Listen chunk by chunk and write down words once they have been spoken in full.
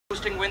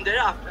Boosting win there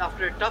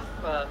after a tough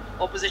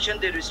opposition.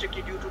 They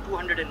restricted you to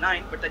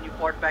 209, but then you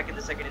fought back in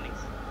the second innings.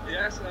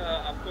 Yes,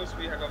 of course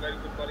we have a very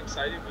good bowling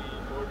side. We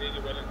bowled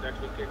really well on that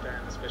wicket,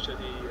 and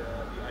especially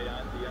the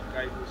Ayan, the young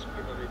guy who's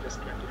given away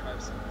just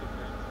 25 something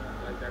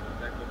like that on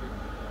that wicket.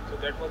 So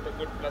that was a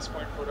good plus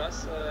point for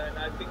us. And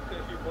I think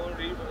if you bowl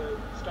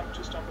stump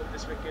to stump on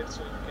this wicket,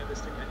 so you can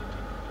restrict any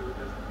team to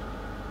less than 2.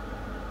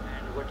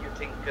 What do you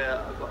think,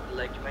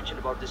 like you mentioned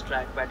about this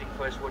track, batting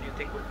first, what do you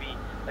think would be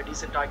a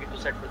decent target to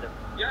set for them?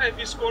 Yeah, if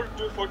we score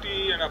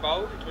 240 and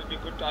above, it will be a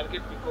good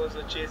target, because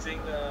chasing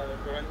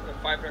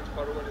 5 runs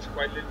per over is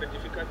quite a little bit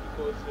difficult,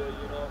 because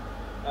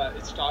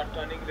it starts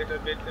turning a little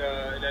bit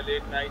in a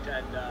late night,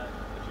 and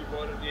if you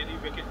bowl really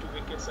wicket to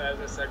wickets, as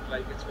I said,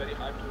 like it's very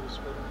hard to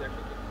score on that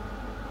wicket.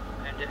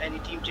 And any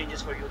team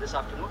changes for you this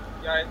afternoon?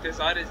 Yeah,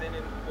 Intezar is in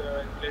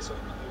place of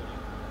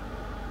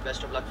Pujera.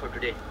 Best of luck for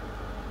today.